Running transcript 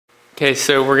Okay,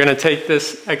 so we're gonna take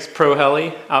this X Pro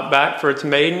heli out back for its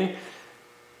maiden.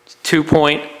 It's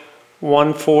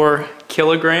 2.14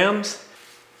 kilograms.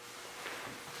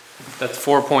 That's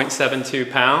 4.72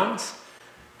 pounds.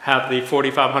 Have the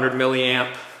 4500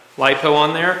 milliamp LiPo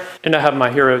on there. And I have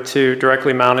my Hero2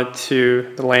 directly mounted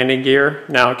to the landing gear.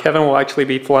 Now Kevin will actually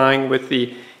be flying with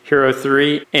the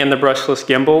Hero3 and the brushless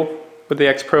gimbal with the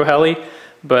X Pro heli.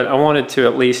 But I wanted to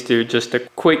at least do just a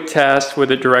quick test with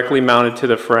it directly mounted to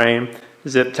the frame.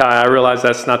 Zip tie, I realize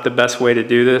that's not the best way to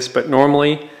do this, but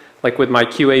normally, like with my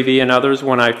QAV and others,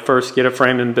 when I first get a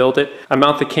frame and build it, I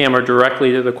mount the camera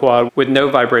directly to the quad with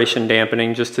no vibration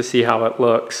dampening just to see how it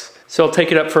looks. So I'll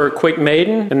take it up for a quick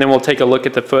maiden and then we'll take a look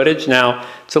at the footage. Now,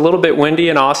 it's a little bit windy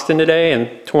in Austin today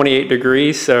and 28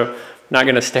 degrees, so I'm not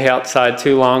gonna stay outside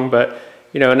too long, but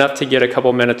enough to get a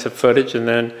couple minutes of footage and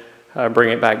then bring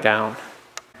it back down.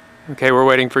 Okay, we're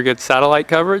waiting for good satellite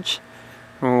coverage.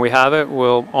 When we have it,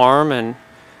 we'll arm and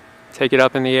take it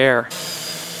up in the air.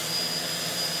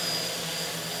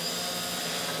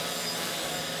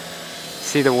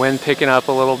 See the wind picking up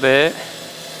a little bit.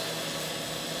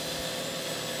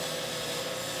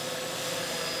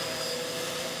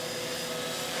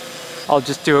 I'll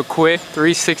just do a quick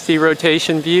 360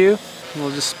 rotation view.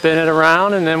 We'll just spin it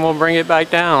around and then we'll bring it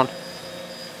back down.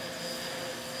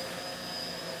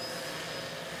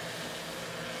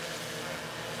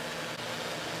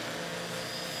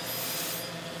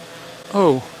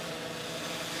 Oh,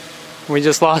 we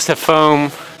just lost a foam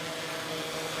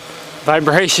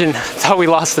vibration. Thought we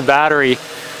lost the battery,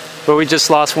 but we just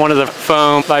lost one of the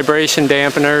foam vibration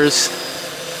dampeners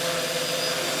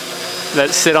that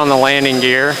sit on the landing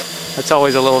gear. That's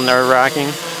always a little nerve-wracking.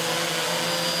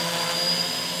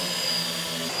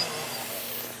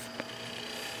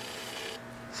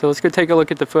 So let's go take a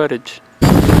look at the footage.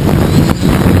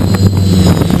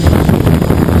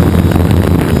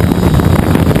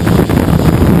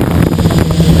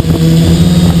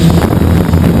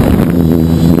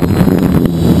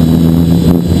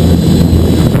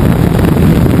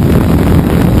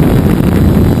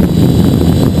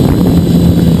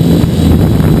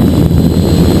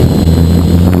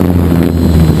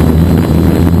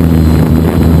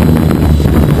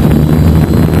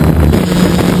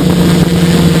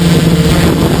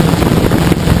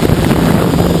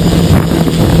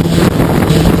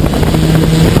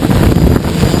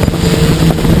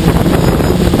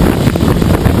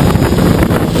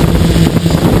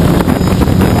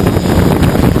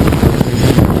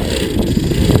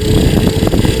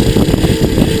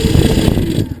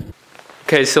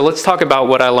 Okay, so let's talk about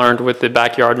what I learned with the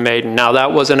Backyard Maiden. Now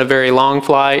that wasn't a very long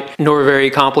flight, nor very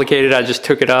complicated. I just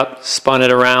took it up, spun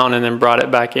it around, and then brought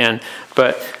it back in.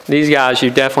 But these guys,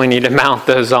 you definitely need to mount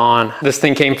those on. This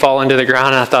thing came falling to the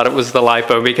ground and I thought it was the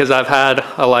LiPo because I've had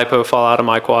a LiPo fall out of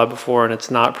my quad before and it's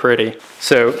not pretty.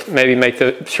 So maybe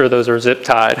make sure those are zip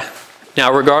tied.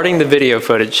 Now regarding the video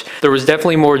footage, there was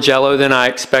definitely more jello than I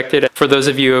expected. For those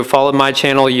of you who have followed my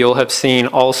channel, you'll have seen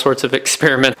all sorts of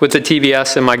experiments with the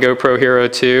TBS and my GoPro Hero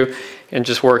 2 and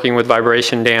just working with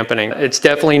vibration dampening. It's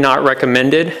definitely not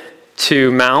recommended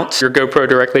to mount your GoPro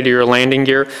directly to your landing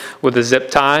gear with a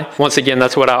zip tie. Once again,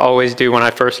 that's what I always do when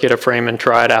I first get a frame and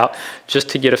try it out, just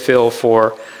to get a feel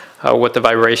for what the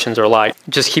vibrations are like.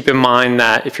 Just keep in mind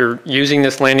that if you're using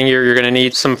this landing gear, you're gonna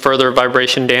need some further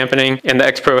vibration dampening, and the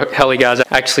X Pro heli guys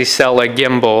actually sell a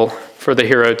gimbal for the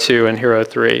Hero 2 and Hero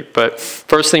 3. But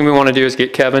first thing we wanna do is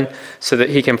get Kevin so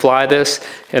that he can fly this,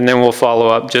 and then we'll follow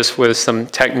up just with some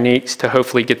techniques to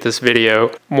hopefully get this video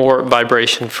more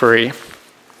vibration free.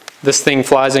 This thing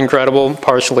flies incredible,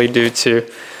 partially due to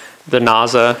the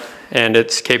NAZA and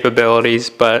its capabilities,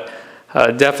 but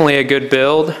definitely a good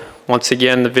build. Once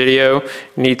again, the video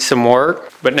needs some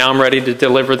work, but now I'm ready to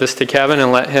deliver this to Kevin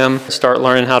and let him start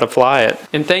learning how to fly it.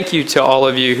 And thank you to all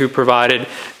of you who provided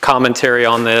commentary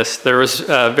on this. There was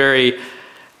a very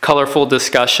colorful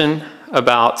discussion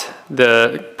about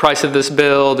the price of this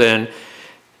build and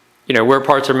where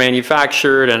parts are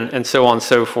manufactured and so on and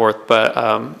so forth. But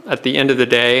at the end of the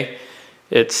day,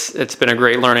 it's been a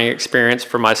great learning experience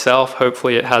for myself.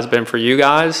 Hopefully it has been for you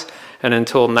guys. And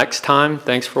until next time,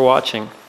 thanks for watching.